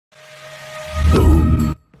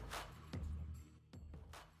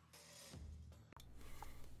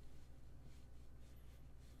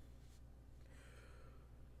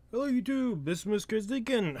YouTube, this is Mr.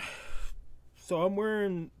 Deacon. So I'm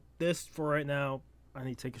wearing this for right now. I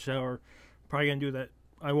need to take a shower. Probably gonna do that.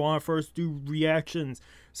 I want to first do reactions.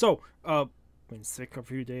 So, been sick a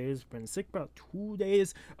few days. Been sick about 2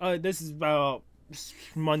 days. This is about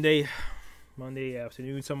Monday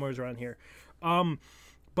afternoon, somewhere around here.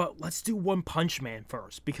 But let's do One Punch Man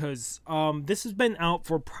first, because this has been out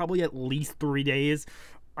for probably at least 3 days.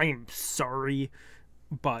 I am sorry,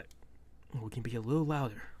 but we can be a little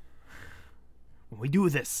louder when we do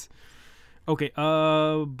this. Okay,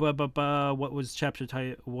 what was chapter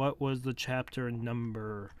title? What was the chapter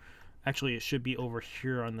number? Actually, it should be over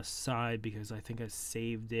here on the side, because I think I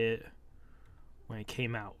saved it when it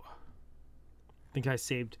came out. I think I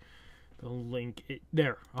saved the link.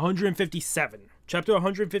 There, 157. Chapter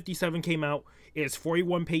 157 came out. It is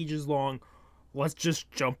 41 pages long. Let's just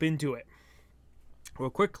jump into it. Real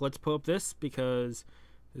quick, let's pull up this, because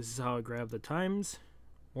this is how I grab the times.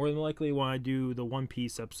 More than likely, when I do the One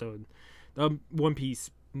Piece episode, the One Piece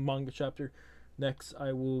manga chapter, next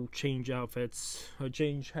I will change outfits,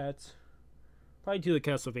 change hats, probably do the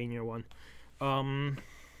Castlevania one.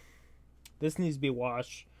 This needs to be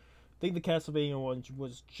washed. I think the Castlevania one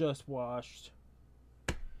was just washed.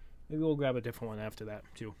 Maybe we'll grab a different one after that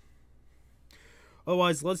too.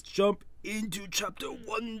 Otherwise, let's jump into chapter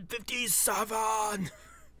 157.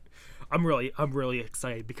 I'm really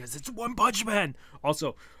excited because it's One Punch Man.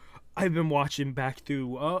 Also, I've been watching back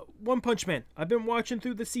through One Punch Man. I've been watching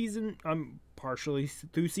through the season. I'm partially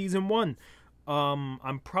through season 1.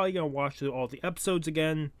 I'm probably gonna watch through all the episodes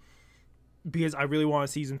again, because I really want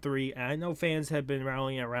season 3. And I know fans have been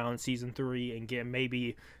rallying around season 3 and getting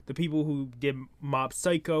maybe the people who did Mob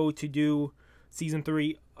Psycho to do season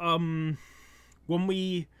 3. When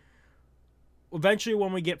we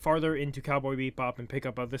get farther into Cowboy Bebop and pick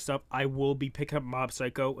up other stuff, I will be picking up Mob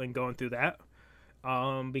Psycho and going through that.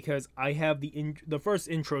 Because I have the first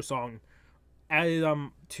intro song added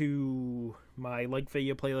to my like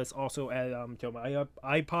video playlist, also added to my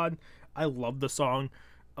iPod. I love the song.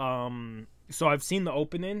 So I've seen the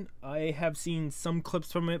opening. I have seen some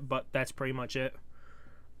clips from it, but that's pretty much it.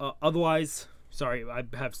 Otherwise, sorry, I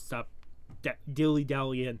have stopped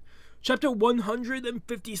dilly-dallying. Chapter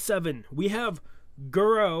 157. We have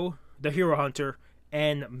Guro, the Hero Hunter,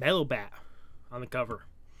 and Metal Bat on the cover.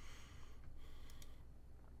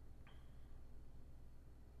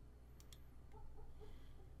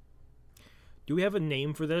 Do we have a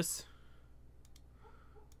name for this?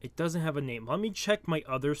 It doesn't have a name. Let me check my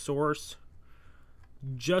other source,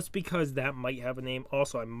 just because that might have a name.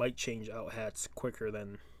 Also, I might change out hats quicker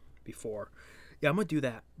than before. Yeah, I'm gonna do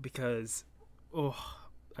that because,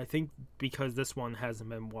 I think because this one hasn't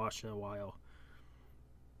been washed in a while,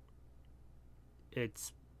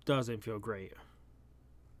 it doesn't feel great.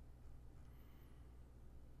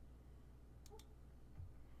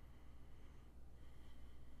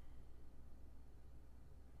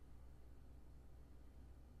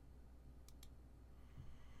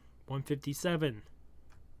 $157.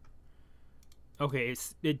 Okay,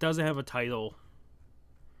 it doesn't have a title,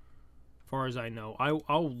 as far as I know.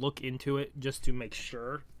 I'll look into it just to make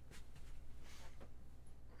sure.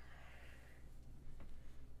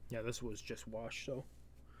 Yeah, this was just washed, so.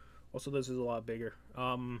 Also, this is a lot bigger.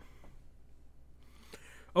 Okay,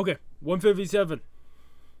 157.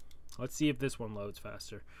 Let's see if this one loads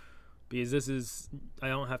faster. Because this is, I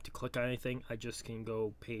don't have to click on anything. I just can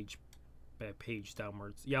go page by page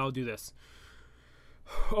downwards. Yeah, I'll do this.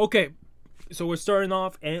 Okay, so we're starting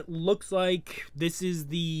off, and it looks like this is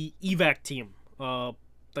the evac team. The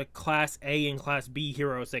Class A and Class B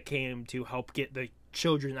heroes that came to help get the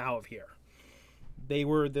children out of here. They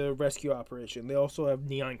were the rescue operation. They also have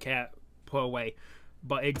Neon Cat put away,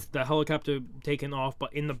 but it's the helicopter taken off.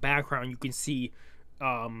 But in the background, you can see,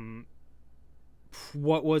 what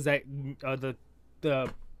was that?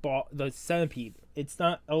 The centipede. It's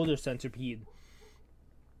not Elder Centipede.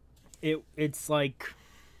 It's like,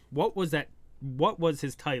 what was that? What was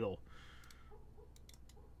his title?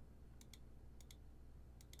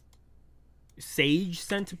 Sage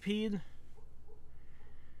Centipede?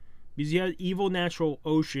 Because you had Evil Natural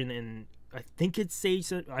Ocean, and I think it's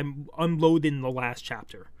Sage. I'm unloading the last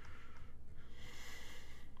chapter.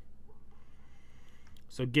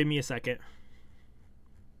 So give me a second.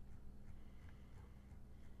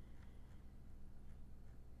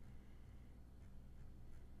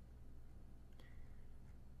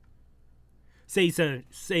 Sage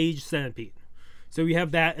Centipede. So we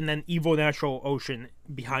have that, and then Evil Natural Ocean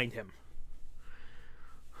behind him.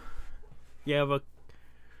 You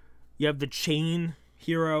have the chain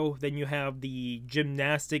hero, then you have the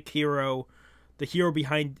gymnastic hero. The hero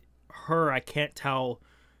behind her, I can't tell.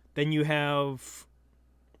 Then you have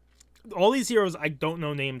all these heroes I don't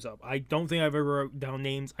know names of. I don't think I've ever wrote down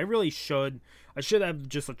names. I really should. I should have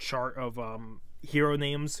just a chart of hero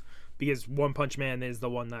names, because One Punch Man is the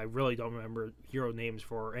one that I really don't remember hero names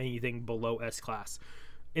for anything below S class.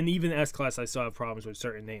 And even S class, I still have problems with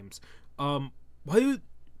certain names.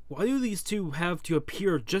 Why do these two have to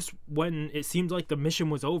appear just when it seems like the mission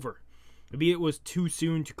was over? Maybe it was too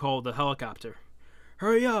soon to call the helicopter.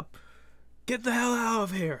 Hurry up! Get the hell out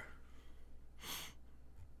of here!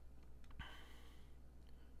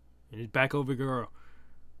 And it's back over Goro.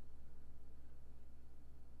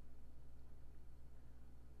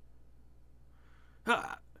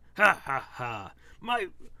 Ha ha ha ha!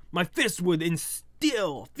 My fist would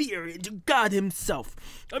instill fear into God Himself,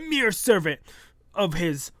 a mere servant of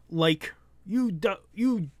His. Like you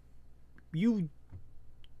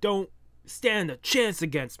don't stand a chance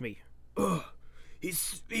against me. Ugh,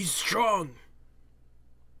 he's strong.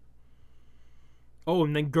 Oh,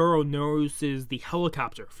 and then Goro notices the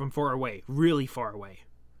helicopter from far away, really far away.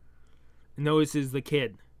 And notices the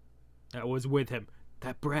kid that was with him,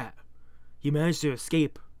 that brat. He managed to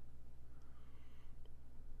escape.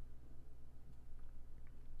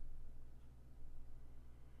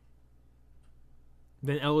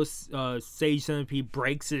 Then Ellis, Sage Centipede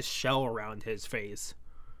breaks his shell around his face.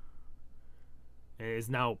 And is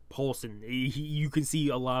now pulsing. You can see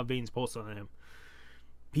a lot of veins pulsing on him.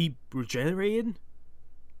 He regenerated?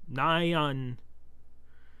 Nigh on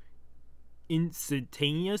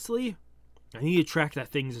instantaneously? I need to track that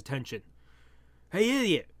thing's attention. Hey,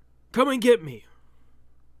 idiot! Come and get me!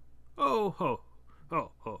 Oh, ho,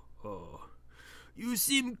 ho, ho, ho. You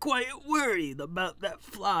seem quite worried about that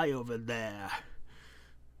fly over there.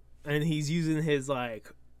 And he's using his,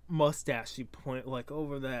 like, mustache to point, like,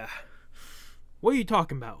 over there. What are you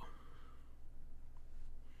talking about?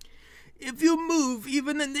 If you move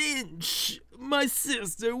even an inch, my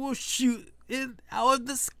sister will shoot it out of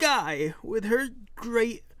the sky with her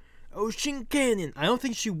great ocean cannon. I don't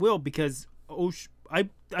think she will, because I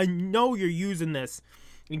know you're using this,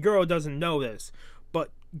 and Goro doesn't know this,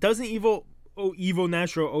 but doesn't evil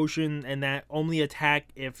natural ocean and that only attack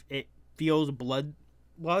if it feels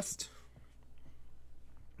bloodlust,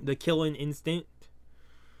 the killing instinct?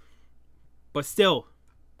 But still,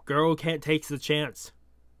 Goro can't take the chance.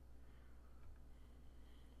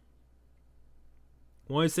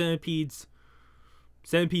 One of Centipede's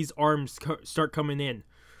arms start coming in.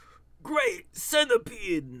 Great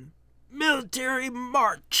Centipede! Military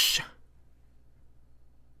march!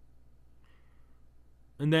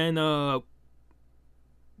 And then,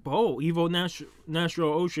 evil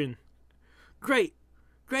natural ocean. Great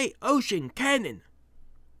ocean cannon!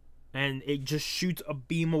 And it just shoots a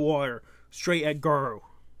beam of water straight at Goro.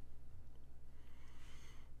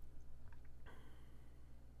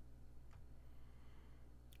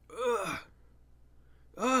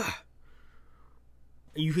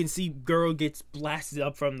 You can see Goro gets blasted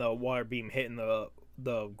up from the water beam hitting the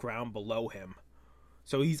ground below him.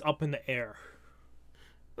 So he's up in the air.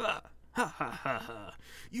 Ha ha ha ha.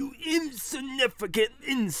 You insignificant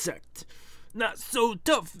insect. Not so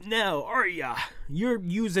tough now, are ya? You're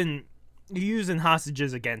using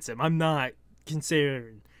hostages against him. I'm not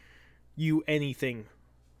considering you anything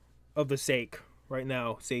of the sake right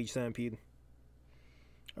now, Sage Centipede.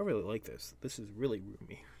 I really like this. This is really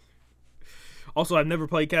roomy. Also, I've never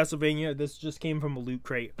played Castlevania. This just came from a loot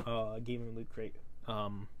crate, gaming loot crate. I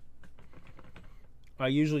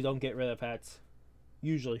usually don't get rid of hats.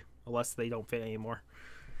 Usually, unless they don't fit anymore.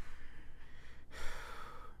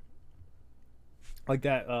 Like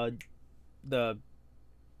that, I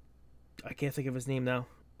can't think of his name now.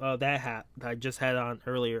 That hat that I just had on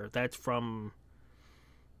earlier. That's from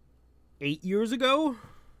 8 years ago?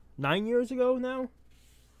 9 years ago now?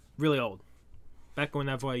 Really old. Back when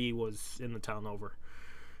FYE was in the town over.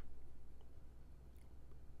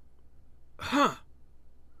 Huh.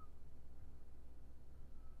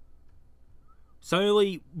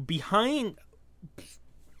 Suddenly, behind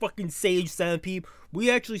fucking Sage Centipede,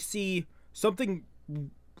 we actually see something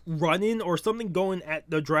running or something going at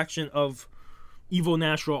the direction of Evil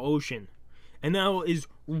Natural Ocean. And now is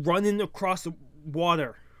running across the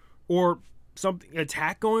water. Or something,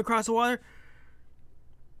 attack going across the water.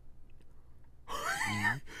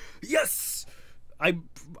 Yes!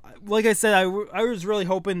 Like I said, I was really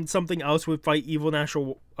hoping something else would fight Evil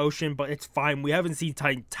Natural Ocean, but it's fine. We haven't seen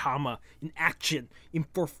Saitama in action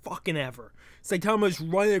for fucking ever. Saitama's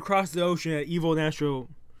running across the ocean at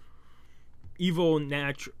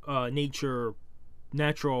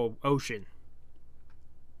Natural Ocean.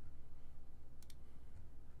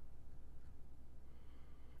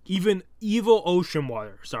 Even evil ocean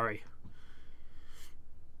water, sorry.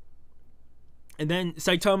 And then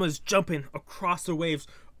Saitama's jumping across the waves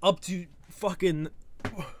up to fucking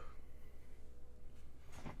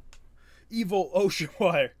evil ocean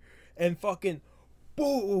water. And fucking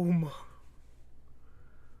boom.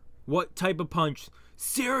 What type of punch?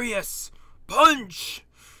 Serious punch!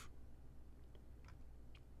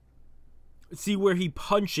 See where he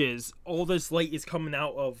punches, all this light is coming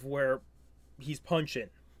out of where he's punching.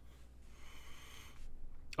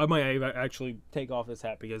 I might actually take off this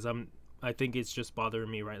hat because I think it's just bothering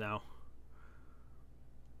me right now.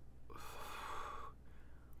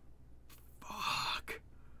 Fuck.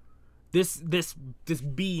 This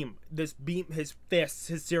beam, his fists,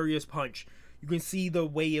 his serious punch. You can see the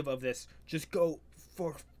wave of this just go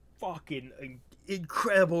for fucking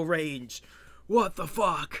incredible range. What the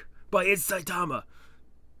fuck? But it's Saitama.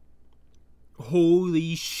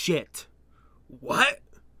 Holy shit. What?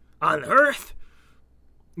 On Earth?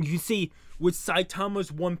 You can see with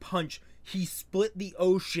Saitama's one punch, he split the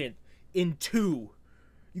ocean in two.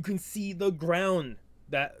 You can see the ground,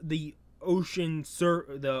 that the ocean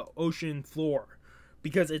floor,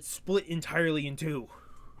 because it's split entirely in two.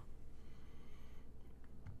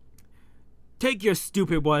 Take your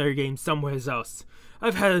stupid water game somewhere else.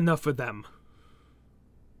 I've had enough of them.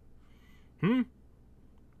 And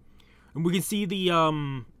we can see the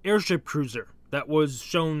airship cruiser that was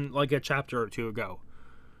shown like a chapter or two ago.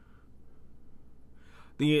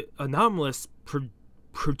 The anomalous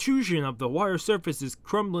protrusion of the water surface is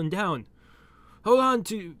crumbling down. Hold on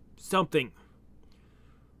to something.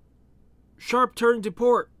 Sharp turn to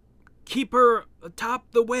port. Keep her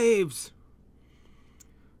atop the waves.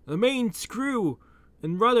 The main screw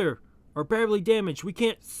and rudder are badly damaged. We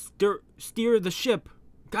can't steer the ship.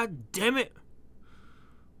 God damn it.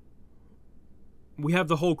 We have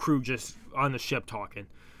the whole crew just on the ship talking.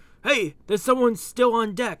 Hey, there's someone still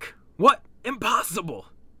on deck. What? Impossible.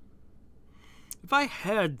 If I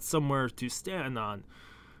had somewhere to stand on,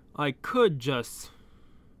 I could just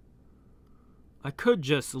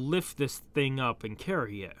lift this thing up and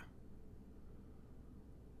carry it.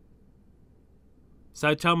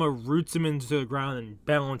 Saitama roots him into the ground and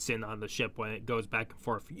balancing on the ship when it goes back and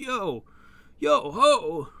forth. Yo,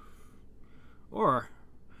 ho! Or,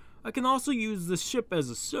 I can also use the ship as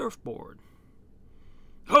a surfboard.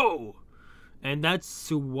 Ho! And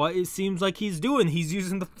that's what it seems like he's doing. He's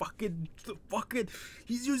using the fucking,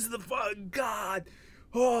 God!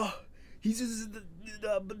 Oh! He's using the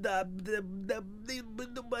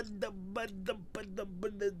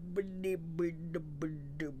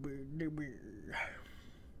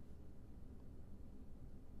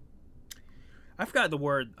I forgot the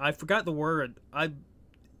word.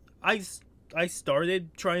 I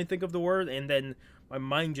started trying to think of the word, and then my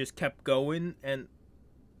mind just kept going, and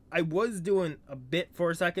I was doing a bit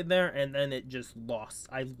for a second there, and then it just lost.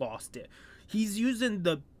 I lost it. He's using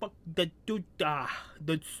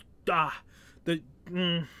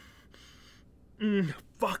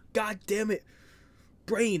fuck, god damn it.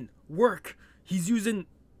 Brain, work. He's using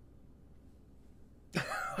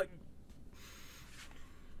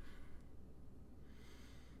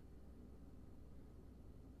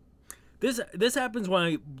This happens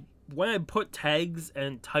when I put tags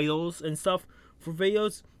and titles and stuff for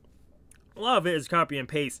videos. A lot of it is copy and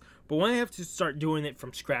paste, but when I have to start doing it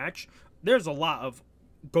from scratch, there's a lot of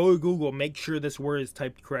go to Google, make sure this word is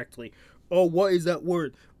typed correctly. Oh, what is that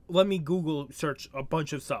word? Let me Google search a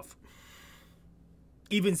bunch of stuff.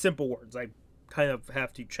 Even simple words, I kind of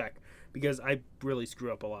have to check because I really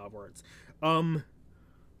screw up a lot of words.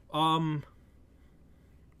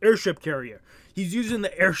 Airship carrier. He's using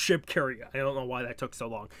the airship carrier. I don't know why that took so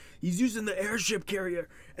long. He's using the airship carrier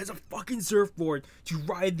as a fucking surfboard to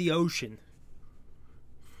ride the ocean.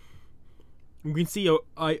 You can see a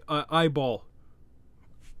eyeball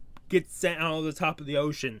get sent out of the top of the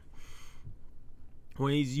ocean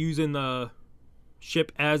when he's using the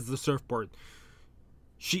ship as the surfboard.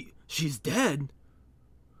 She's dead.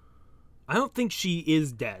 I don't think she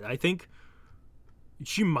is dead. I think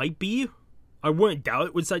she might be. I wouldn't doubt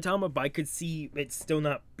it with Saitama, but I could see it still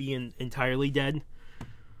not being entirely dead.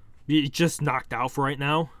 It's just knocked out for right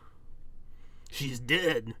now. She's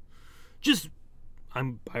dead.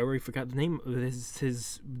 I already forgot the name of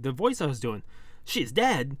the voice I was doing. She's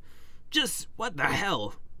dead. Just what the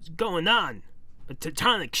hell is going on? A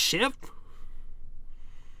tectonic shift?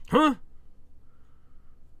 Huh?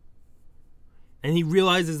 And he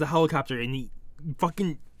realizes the helicopter, and he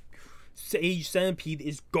fucking Sage Centipede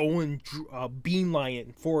is going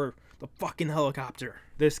beamlining for the fucking helicopter,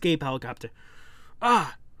 the escape helicopter.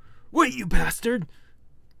 Ah, wait, you bastard!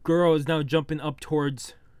 Goro is now jumping up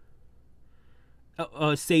towards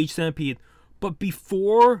Sage Centipede. But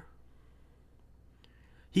before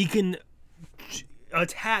he can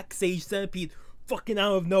attack Sage Centipede, fucking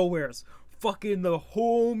out of nowheres, fucking the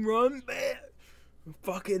home run, man.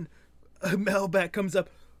 Fucking Melbat comes up,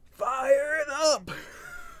 fire it up.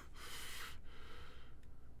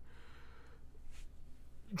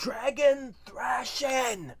 Dragon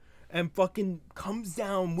thrashing, and fucking comes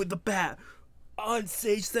down with the bat on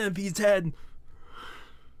Sage Centipede's head.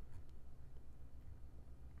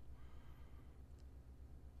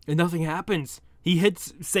 And nothing happens. He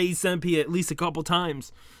hits Sage Centipede at least a couple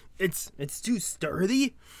times. It's too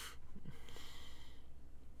sturdy.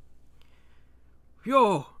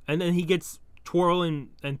 Yo, and then he gets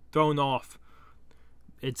twirling and thrown off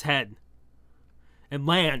its head and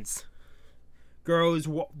lands. Girl is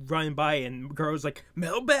running by, and Girl's like,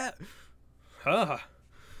 Melbat? Huh.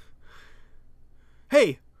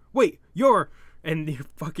 Hey, wait, you're... And the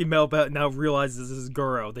fucking Melbat now realizes this is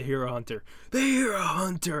Goro, the hero hunter. The hero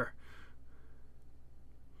hunter!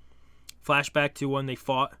 Flashback to when they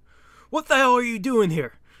fought. What the hell are you doing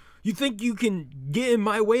here? You think you can get in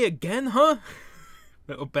my way again, huh?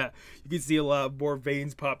 Melbat. You can see a lot more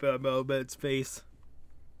veins pop out of Melbat's face.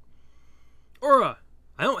 Aura!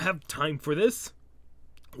 I don't have time for this.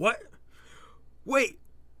 What? Wait,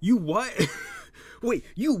 you what? Wait,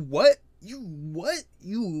 you what? You what?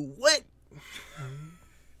 You what?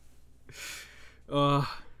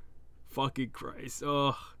 Fucking Christ.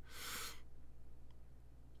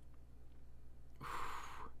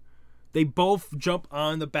 They both jump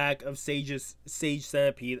on the back of Sage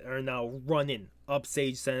Centipede and are now running up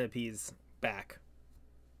Sage Centipede's back.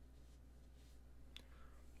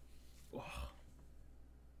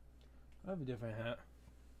 I have a different hat.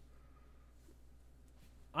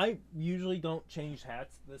 I usually don't change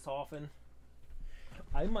hats this often.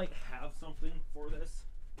 I might have something for this.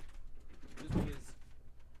 Just because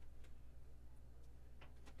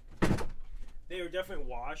they are definitely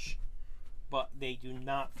washed, but they do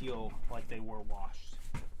not feel like they were washed.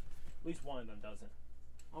 At least one of them doesn't.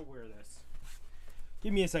 I'll wear this.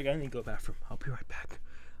 Give me a second. I need to go to the bathroom. I'll be right back.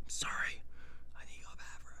 I'm sorry. I need to go to the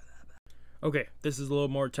bathroom. Okay, this is a little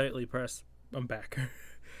more tightly pressed. I'm back.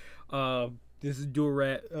 This is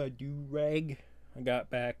do-rag. I got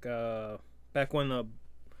back when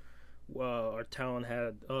our town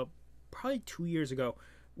had probably 2 years ago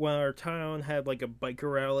when our town had like a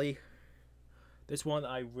biker rally. This one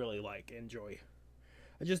I really like, enjoy.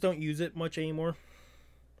 I just don't use it much anymore.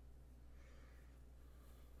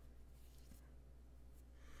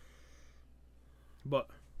 But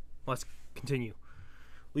let's continue.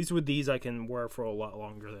 At least with these I can wear for a lot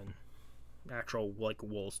longer than actual like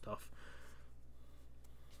wool stuff.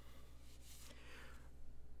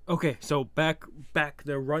 Okay, so back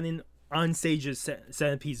they're running on Sage's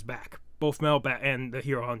Centipede's back. Both Melbat and the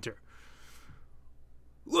Hero Hunter.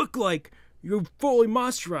 Look like you're fully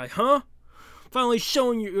monsterized, huh? Finally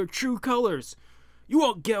showing your true colors. You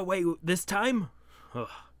won't get away this time. Ugh,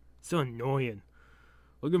 so annoying.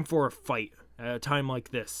 Looking for a fight at a time like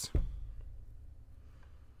this.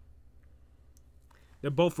 They're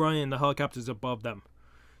both running and the helicopter's above them.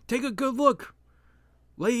 Take a good look.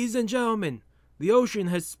 Ladies and gentlemen, the ocean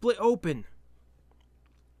has split open.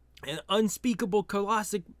 And unspeakable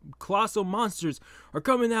colossal monsters are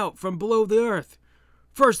coming out from below the earth.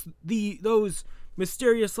 First, those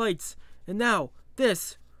mysterious lights, and now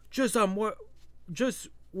this. Just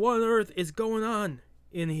one earth is going on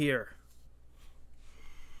in here.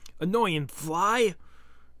 Annoying fly,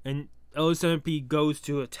 and Centipede goes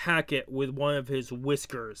to attack it with one of his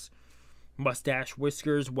whiskers, mustache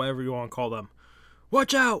whiskers, whatever you want to call them.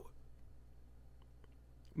 Watch out!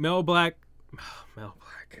 Melbat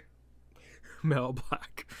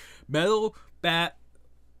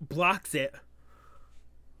blocks it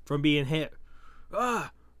from being hit.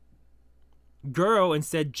 Girl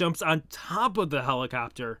instead jumps on top of the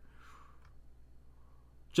helicopter,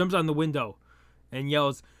 jumps on the window, and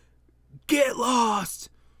yells, "Get lost!"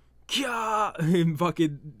 Kya! And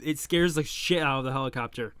fucking, it scares the shit out of the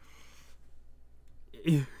helicopter.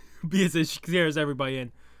 Because it scares everybody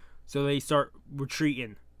in. So they start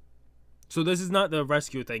retreating. So this is not the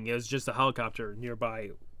rescue thing. It's just a helicopter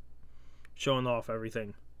nearby showing off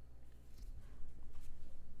everything.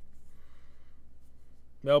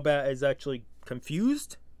 Melbat is actually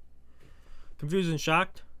confused and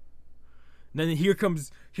shocked. And then here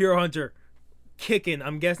comes Hero Hunter kicking.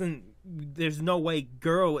 I'm guessing there's no way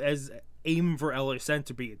Girl is aiming for Elder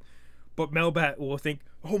Centipede. But Melbat will think,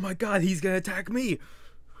 oh my god, he's gonna attack me.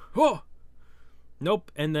 Oh!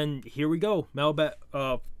 Nope. And then here we go. Melbat,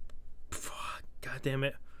 god damn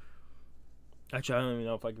it. Actually, I don't even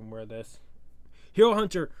know if I can wear this. Hero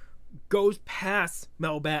Hunter goes past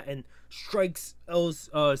Melbat and strikes L's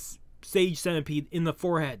Sage Centipede in the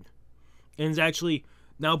forehead, and is actually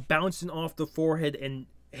now bouncing off the forehead and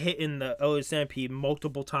hitting the L Centipede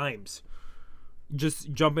multiple times,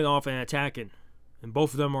 just jumping off and attacking, and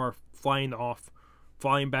both of them are flying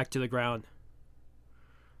back to the ground.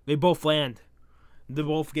 They both land. They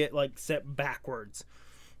both get like set backwards,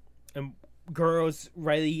 and Guro's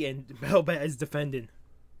ready and Melbat is defending.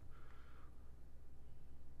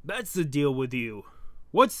 That's the deal with you.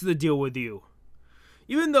 What's the deal with you?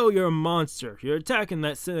 Even though you're a monster, you're attacking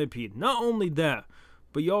that centipede. Not only that,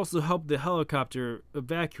 but you also helped the helicopter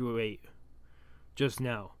evacuate just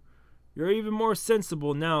now. You're even more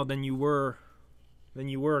sensible now than you were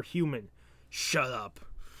human. Shut up.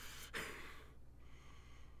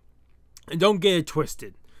 And don't get it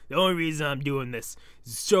twisted. The only reason I'm doing this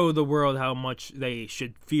is to show the world how much they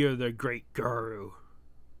should fear their great guru.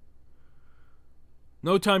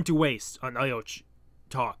 No time to waste on idle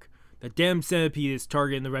talk. The damn centipede is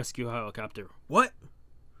targeting the rescue helicopter. What?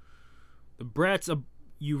 The brats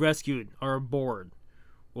you rescued are aboard.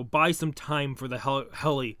 We'll buy some time for the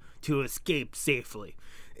heli to escape safely.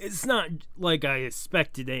 It's not like I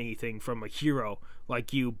expected anything from a hero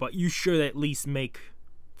like you, but you should at least make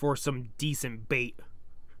for some decent bait.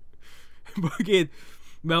 Fucking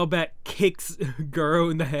Melbat kicks Guro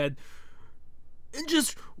in the head. And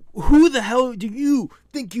just, who the hell do you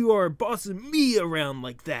think you are bossing me around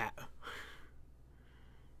like that?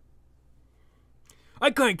 I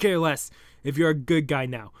couldn't care less if you're a good guy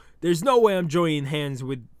now. There's no way I'm joining hands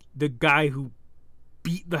with the guy who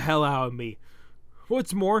beat the hell out of me.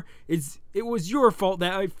 What's more, it was your fault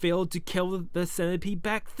that I failed to kill the centipede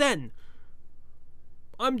back then.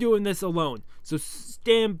 I'm doing this alone, so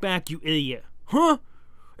stand back, you idiot. Huh?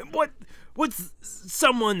 And what's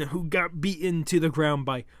someone who got beaten to the ground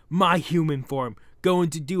by my human form going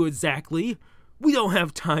to do exactly? We don't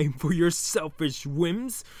have time for your selfish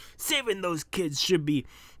whims. Saving those kids should be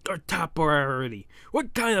our top priority.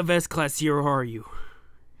 What kind of S-class hero are you?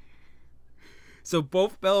 So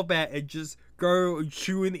both Melbat and just Guro are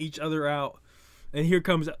chewing each other out. And here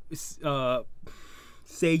comes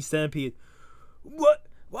Sage Centipede. What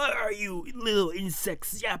are you little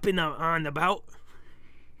insects yapping on about?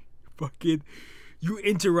 Fucking, you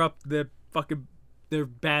interrupt their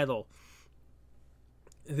battle.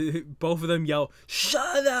 Both of them yell,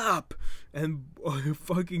 "Shut up!" And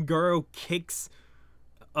fucking Guro kicks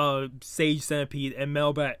Sage Centipede and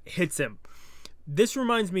Melbat hits him. This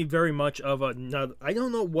reminds me very much of another, I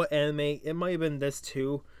don't know what anime, it might have been this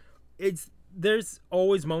too. There's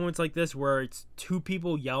always moments like this where it's two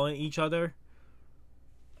people yelling at each other,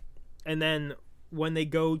 and then when they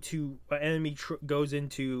go to, an enemy goes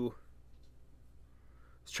into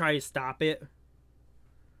try to stop it,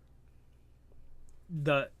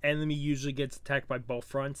 the enemy usually gets attacked by both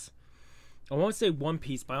fronts. I want to say One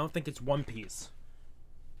Piece, but I don't think it's One Piece.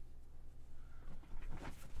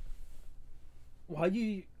 Why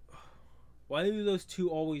do those two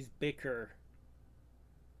always bicker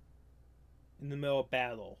in the middle of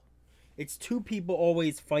battle? It's two people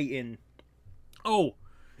always fighting. Oh,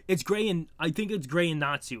 it's Gray and, I think it's Gray and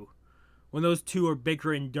Natsu. When those two are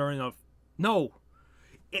bickering during a, no.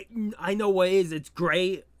 I know what it is. It's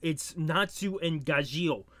Gray, it's Natsu and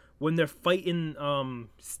Gajeel. When they're fighting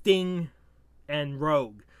Sting and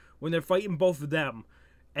Rogue. When they're fighting both of them.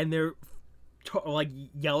 And they're like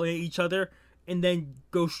yelling at each other. And then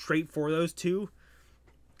go straight for those two.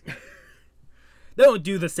 They don't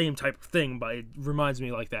do the same type of thing, but it reminds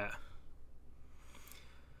me like that.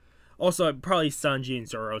 Also, probably Sanji and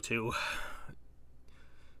Zoro too.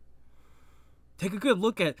 Take a good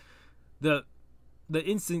look at the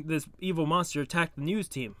instant this evil monster attacked the news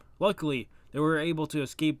team. Luckily, they were able to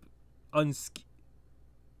escape unscathed.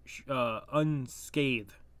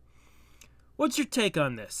 What's your take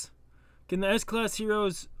on this? Can the S-class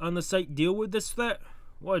heroes on the site deal with this threat?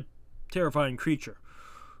 What a terrifying creature.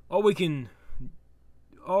 All we can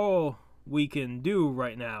do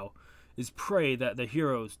right now is pray that the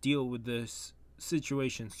heroes deal with this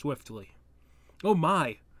situation swiftly. Oh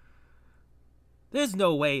my! There's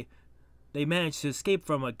no way they managed to escape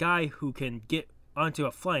from a guy who can get onto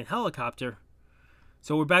a flying helicopter.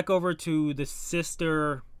 So we're back over to the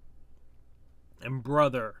sister and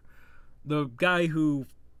brother. The guy who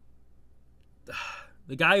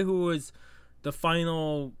was the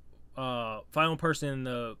final person in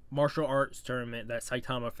the martial arts tournament that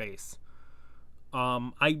Saitama faced.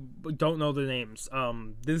 I don't know the names.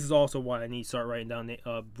 This is also why I need to start writing down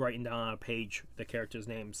on a page the characters'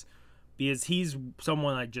 names, because he's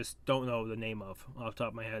someone I just don't know the name of off the top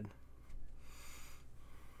of my head.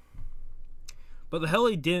 But the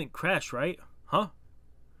heli didn't crash, right? Huh?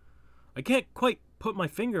 I can't quite put my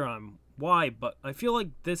finger on why, but I feel like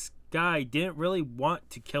this guy didn't really want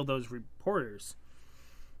to kill those reporters.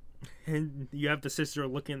 And you have the sister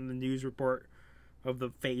looking at the news report of the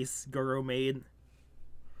face Goro made.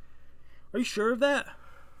 Are you sure of that?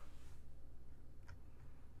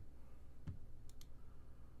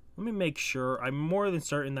 Let me make sure. I'm more than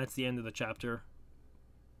certain that's the end of the chapter.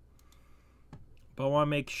 But I want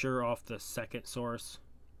to make sure off the second source.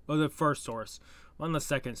 Or the first source. On the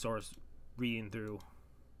second source, reading through.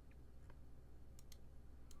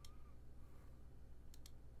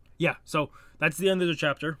 Yeah, so that's the end of the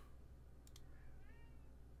chapter.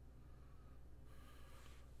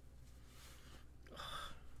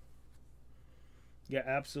 Yeah,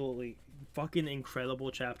 absolutely. Fucking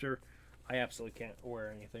incredible chapter. I absolutely can't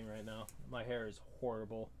wear anything right now. My hair is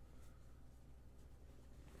horrible.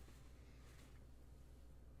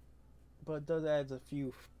 But it does add a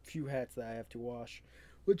few hats that I have to wash.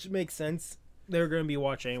 Which makes sense. They're going to be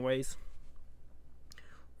watched anyways.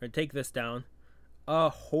 We're going to take this down.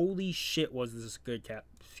 Holy shit was this good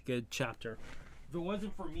chapter. If it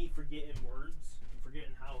wasn't for me forgetting words,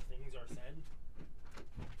 forgetting how things are said.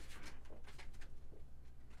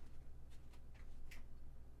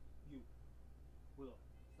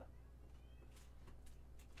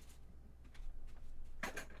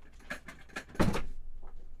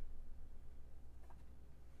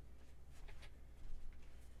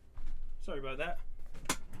 Sorry about that.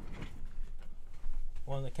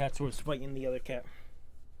 One of the cats was fighting the other cat.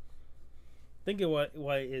 I think what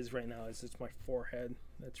it is right now is it's my forehead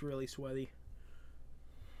that's really sweaty.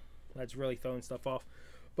 That's really throwing stuff off.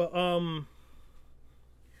 But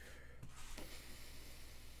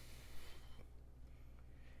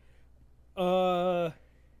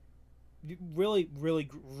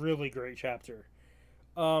really great chapter.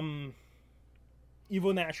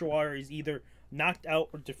 Evil Natural Water is either knocked out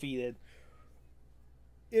or defeated.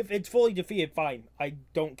 If it's fully defeated, fine. I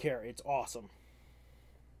don't care. It's awesome.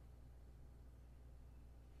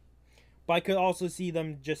 But I could also see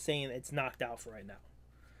them just saying it's knocked out for right now.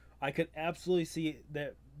 I could absolutely see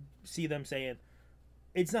them saying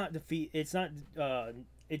it's not defeated. It's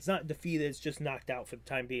not defeated. It's just knocked out for the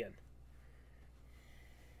time being.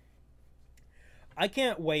 I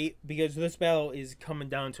can't wait because this battle is coming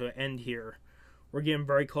down to an end here. We're getting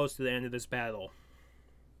very close to the end of this battle.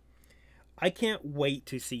 I can't wait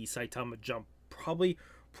to see Saitama jump probably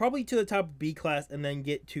to the top of B class and then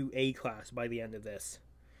get to A class by the end of this.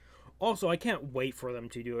 Also, I can't wait for them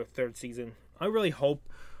to do a third season. I really hope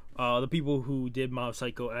the people who did Mob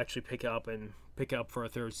Psycho actually pick it up for a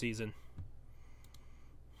third season.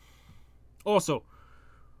 Also,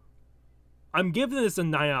 I'm giving this a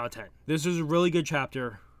 9 out of 10. This is a really good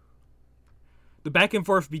chapter. The back and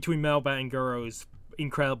forth between Melba and Goro is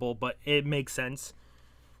incredible, but it makes sense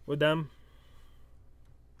with them.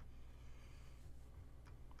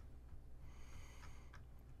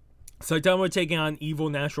 Saitama taking on evil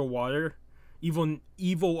natural water,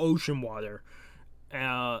 evil ocean water,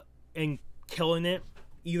 and killing it,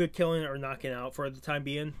 either killing it or knocking it out for the time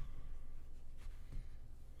being.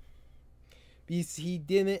 Because he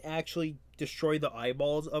didn't actually destroy the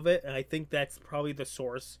eyeballs of it, and I think that's probably the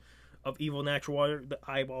source of evil natural water. The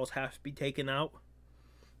eyeballs have to be taken out,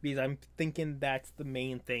 because I'm thinking that's the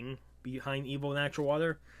main thing behind evil natural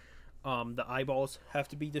water. The eyeballs have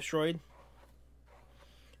to be destroyed.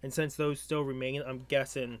 And since those still remain, I'm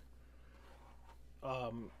guessing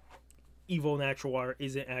evil natural water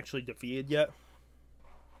isn't actually defeated yet.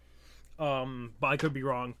 But I could be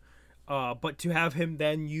wrong. But to have him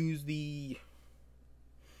then use the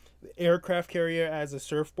aircraft carrier as a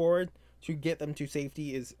surfboard to get them to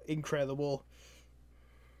safety is incredible.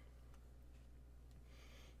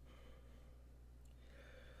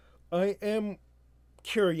 I am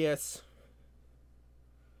curious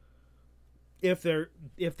if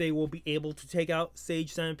they will be able to take out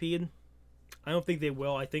Sage Centipede. I don't think they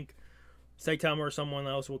will. I think Saitama or someone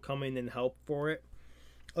else will come in and help for it.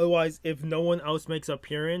 Otherwise, if no one else makes an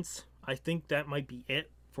appearance, I think that might be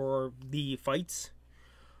it for the fights.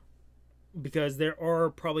 Because there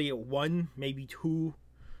are probably one, maybe two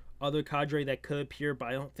other cadre that could appear, but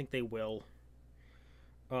I don't think they will.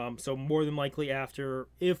 So more than likely after,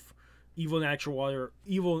 if evil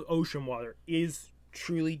ocean water is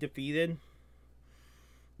truly defeated,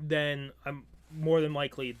 then I'm more than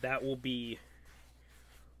likely that will be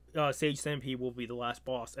Sage Centipede will be the last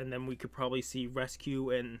boss, and then we could probably see rescue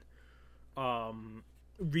and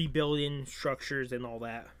rebuilding structures and all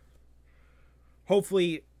that.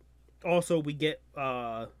 Hopefully, also we get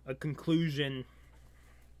a conclusion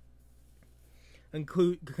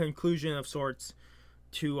conclusion of sorts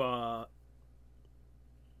to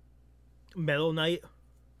Metal Knight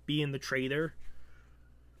being the traitor.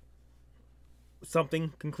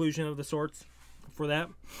 Something conclusion of the sorts for that.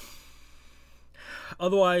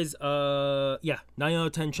 Otherwise, yeah, 9 out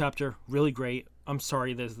of 10 chapter, really great. I'm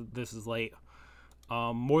sorry this is late.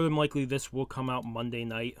 More than likely this will come out Monday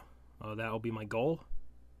night. That'll be my goal.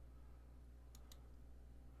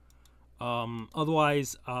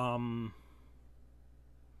 Otherwise,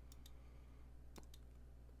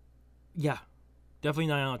 yeah, definitely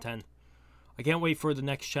 9 out of 10. I can't wait for the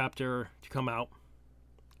next chapter to come out.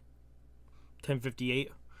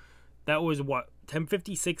 1058. That was what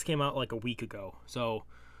 1056 came out like a week ago. So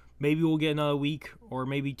maybe we'll get another week or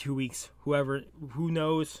maybe 2 weeks. Who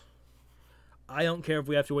knows? I don't care if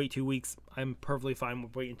we have to wait 2 weeks. I'm perfectly fine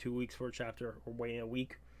with waiting 2 weeks for a chapter or waiting a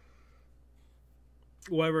week.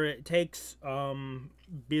 Whatever it takes,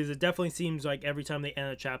 because it definitely seems like every time they end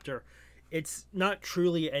a chapter, it's not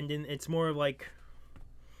truly ending. It's more of like,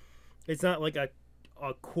 it's not like a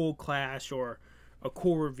cool clash or a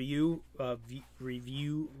cool review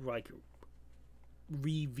like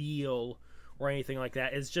reveal or anything like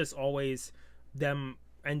that. It's just always them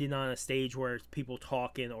ending on a stage where it's people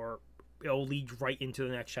talking, or it'll lead right into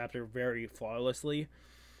the next chapter very flawlessly.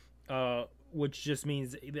 Which just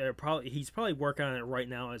means he's probably working on it right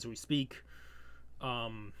now as we speak.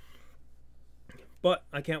 But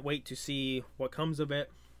I can't wait to see what comes of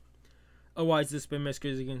it. Otherwise, this has been Mr.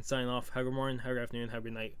 Goodzigan signing off. Have a good morning, have a good afternoon, have a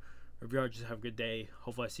good night. Or if you are, just have a good day.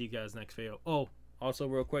 Hopefully I see you guys next video. Oh, also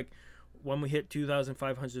real quick, when we hit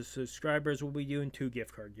 2,500 subscribers, we'll be doing 2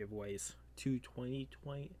 gift card giveaways.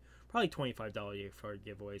 Probably $25 gift card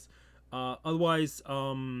giveaways. Otherwise,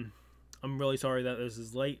 I'm really sorry that this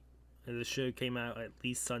is late. This should have came out at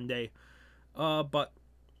least Sunday. But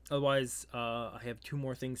otherwise, I have 2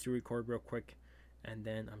 more things to record real quick. And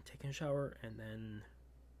then I'm taking a shower. And then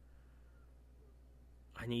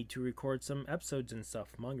I need to record some episodes and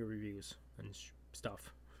stuff. Manga reviews and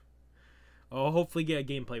stuff. I'll hopefully get a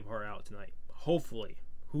gameplay part out tonight. Hopefully.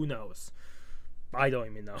 Who knows? I don't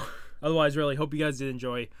even know. Otherwise, really, hope you guys did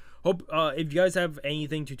enjoy. Hope if you guys have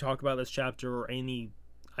anything to talk about this chapter or any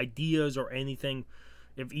ideas or anything,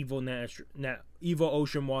 if Evil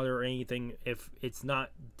Ocean Water or anything, if it's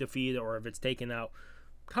not defeated or if it's taken out,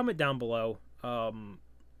 comment down below. I'll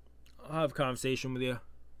have a conversation with you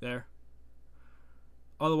there.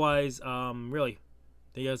 Otherwise, really,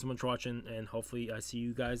 thank you guys so much for watching, and hopefully I see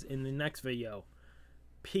you guys in the next video.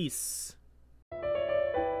 Peace.